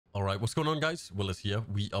All right, what's going on, guys? Willis here.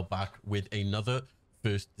 We are back with another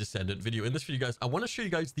first Descendant video. In this video, guys, I want to show you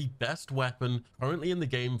guys the best weapon currently in the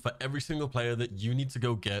game for every single player that you need to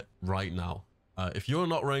go get right now. If you're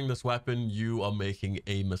not running this weapon, you are making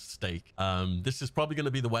a mistake. This is probably going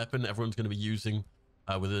to be the weapon everyone's going to be using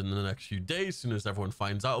within the next few days, as soon as everyone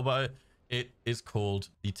finds out about it. It is called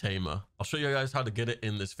the Tamer. I'll show you guys how to get it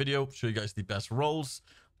in this video, show you guys the best rolls,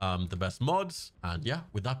 the best mods, and yeah,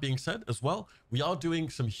 with that being said as well, we are doing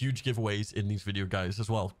some huge giveaways in these video, guys, as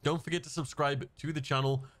well. Don't forget to subscribe to the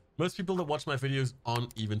channel. Most people that watch my videos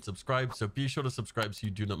aren't even subscribed, so be sure to subscribe so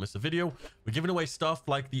you do not miss a video. We're giving away stuff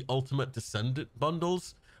like the ultimate Descendant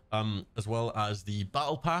bundles, as well as the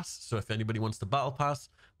battle pass. So if anybody wants the battle pass,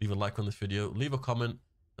 leave a like on this video, leave a comment,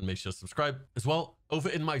 and make sure to subscribe as well. Over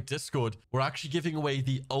in my Discord, we're actually giving away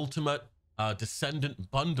the ultimate Descendant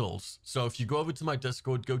bundles. So if you go over to my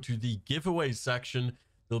Discord, go to the giveaways section,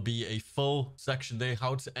 there'll be a full section there,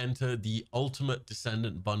 how to enter the ultimate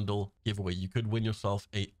Descendant bundle giveaway. You could win yourself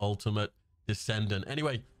a ultimate Descendant.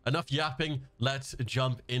 Anyway, enough yapping, let's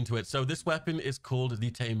jump into it. So this weapon is called the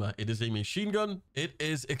Tamer. It is a machine gun. It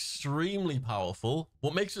is extremely powerful.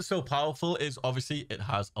 What makes it so powerful is obviously it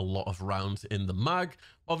has a lot of rounds in the mag.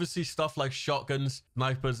 Obviously stuff like shotguns,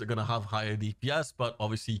 snipers are going to have higher DPS, but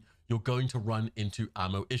obviously you're going to run into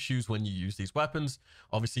ammo issues when you use these weapons.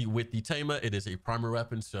 Obviously with the Tamer, it is a primary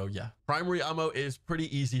weapon, so yeah, primary ammo is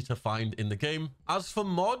pretty easy to find in the game. As for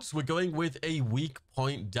mods, we're going with a weak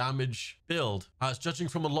point damage build. As judging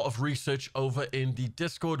from a lot of research over in the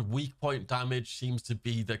Discord, weak point damage seems to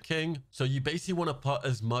be the king. So you basically want to put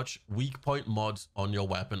as much weak point mods on your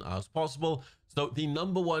weapon as possible. So the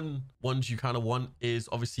number one ones you kind of want is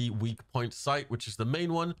obviously weak point sight, which is the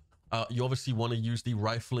main one. You obviously want to use the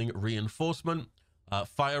rifling reinforcement,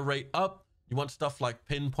 fire rate up. You want stuff like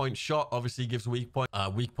pinpoint shot, obviously gives weak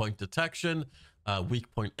point detection, weak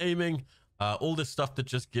point aiming, all this stuff that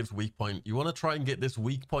just gives weak point. You want to try and get this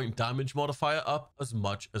weak point damage modifier up as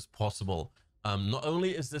much as possible. Not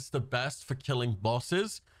only is this the best for killing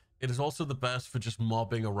bosses, it is also the best for just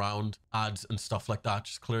mobbing around ads and stuff like that,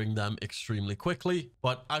 just clearing them extremely quickly.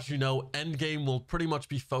 But as you know, endgame will pretty much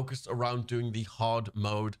be focused around doing the hard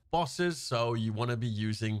mode bosses. So you want to be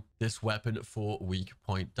using this weapon for weak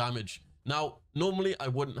point damage. Now, normally I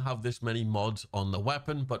wouldn't have this many mods on the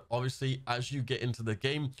weapon, but obviously as you get into the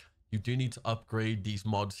game, you do need to upgrade these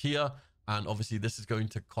mods here. And obviously this is going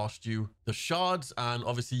to cost you the shards, and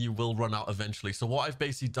obviously you will run out eventually. So what I've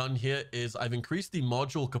basically done here is I've increased the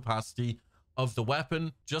module capacity of the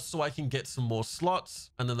weapon just so I can get some more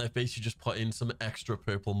slots. And then I've basically just put in some extra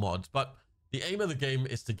purple mods. But the aim of the game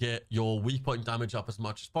is to get your weak point damage up as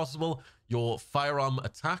much as possible, your firearm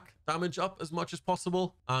attack damage up as much as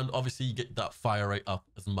possible, and obviously you get that fire rate up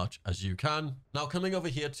as much as you can. Now coming over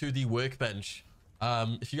here to the workbench.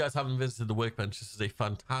 If you guys haven't visited the workbench, this is a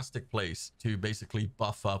fantastic place to basically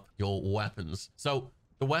buff up your weapons. So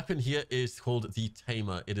the weapon here is called the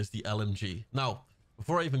Tamer. It is the LMG. Now,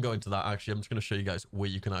 before I even go into that, actually, I'm just going to show you guys where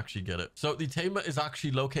you can actually get it. So the Tamer is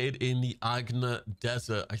actually located in the Agna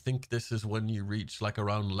Desert. I think this is when you reach like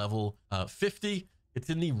around level 50.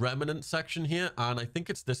 It's in the Remnant section here. And I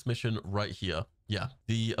think it's this mission right here. Yeah,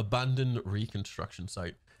 the abandoned reconstruction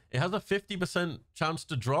site. It has a 50% chance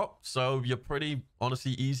to drop, so you're pretty,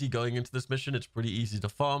 honestly, easy going into this mission. It's pretty easy to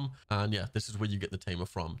farm, and yeah, this is where you get the Tamer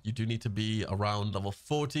from. You do need to be around level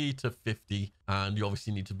 40 to 50, and you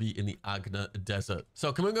obviously need to be in the Agna Desert.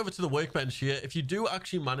 So coming over to the workbench here, if you do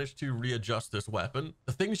actually manage to readjust this weapon,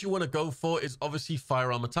 the things you want to go for is obviously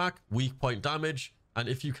firearm attack, weak point damage, and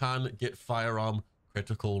if you can, get firearm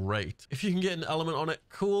critical rate. If you can get an element on it,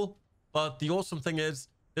 cool, but the awesome thing is,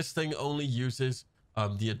 this thing only uses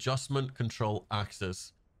the adjustment control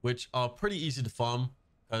axes, which are pretty easy to farm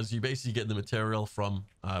because you basically get the material from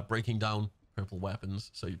breaking down purple weapons.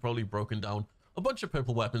 So you've probably broken down a bunch of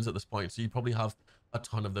purple weapons at this point, so you probably have a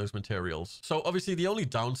ton of those materials. So obviously the only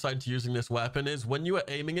downside to using this weapon is when you are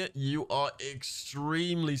aiming it, you are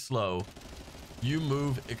extremely slow. You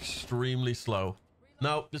move extremely slow.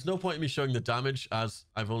 Now, there's no point in me showing the damage as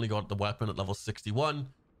I've only got the weapon at level 61.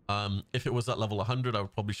 If it was at level 100, I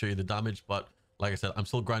would probably show you the damage, but like I said, I'm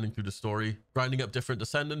still grinding through the story, grinding up different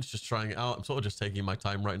Descendants, just trying it out. I'm sort of just taking my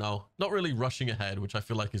time right now. Not really rushing ahead, which I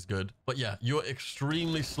feel like is good. But yeah, you're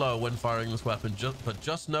extremely slow when firing this weapon. But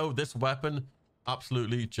just know this weapon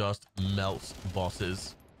absolutely just melts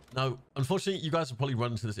bosses. Now, unfortunately, you guys will probably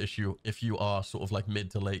run into this issue if you are sort of like mid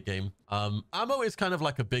to late game. Ammo is kind of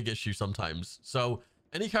like a big issue sometimes. So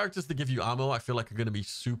any characters that give you ammo, I feel like are going to be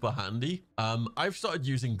super handy. I've started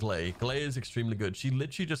using Glay. Glay is extremely good. She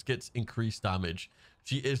literally just gets increased damage.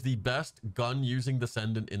 She is the best gun using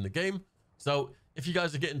Descendant in the game. So If you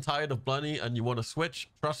guys are getting tired of Blunny and you want to switch,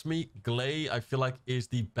 trust me, Glay, I feel like, is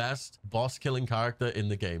the best boss killing character in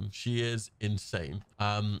the game. She is insane.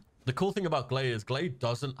 The cool thing about Glay is Glay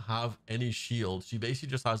doesn't have any shield. She basically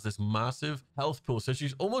just has this massive health pool. So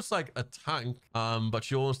she's almost like a tank, but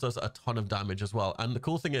she almost does a ton of damage as well. And the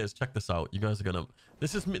cool thing is, check this out. You guys are gonna...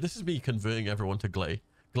 This is me converting everyone to Glay.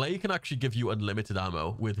 Glay can actually give you unlimited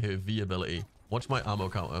ammo with her V ability. Watch my ammo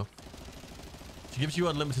counter. She gives you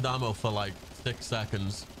unlimited ammo for like 6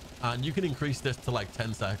 seconds. And you can increase this to like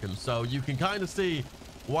 10 seconds. So you can kind of see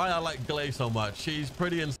why I like Glay so much. She's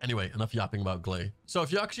pretty anyway, enough yapping about Glay. So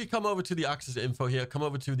if you actually come over to the access info here, come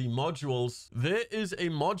over to the modules, there is a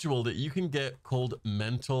module that you can get called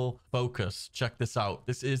Mental Focus. Check this out.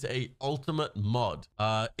 This is a ultimate mod.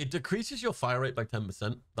 It decreases your fire rate by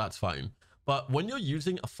 10%. That's fine. But when you're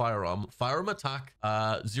using a firearm attack,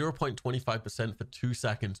 0.25% for 2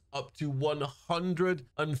 seconds, up to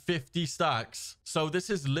 150 stacks. So this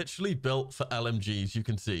is literally built for LMGs, you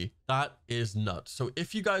can see. That is nuts. So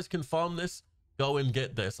if you guys can farm this, go and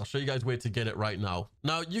get this. I'll show you guys where to get it right now.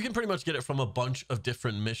 Now, you can pretty much get it from a bunch of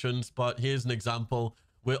different missions, but here's an example.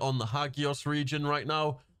 We're on the Hagios region right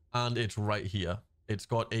now, and it's right here. It's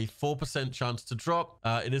got a 4% chance to drop.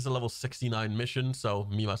 It is a level 69 mission. So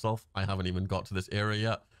me, myself, I haven't even got to this area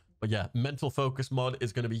yet. But yeah, Mental Focus mod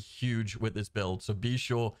is going to be huge with this build. So be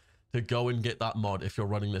sure to go and get that mod if you're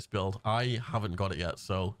running this build. I haven't got it yet.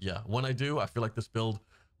 So yeah, when I do, I feel like this build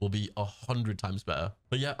will be 100 times better.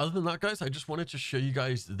 But yeah, other than that, guys, I just wanted to show you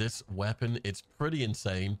guys this weapon. It's pretty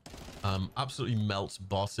insane. Absolutely melts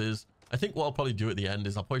bosses. I think what I'll probably do at the end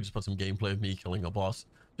is I'll probably just put some gameplay of me killing a boss,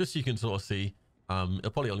 just so you can sort of see.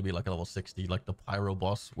 It'll probably only be like a level 60, like the pyro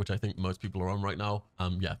boss, which I think most people are on right now.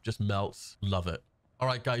 Yeah, just melts. Love it. All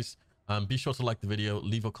right, guys, be sure to like the video,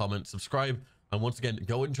 leave a comment, subscribe. And once again,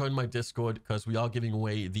 go and join my Discord, because we are giving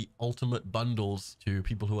away the ultimate bundles to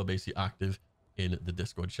people who are basically active in the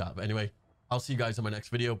Discord chat. But anyway, I'll see you guys in my next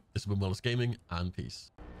video. This has been Willis Gaming, and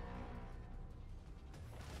peace.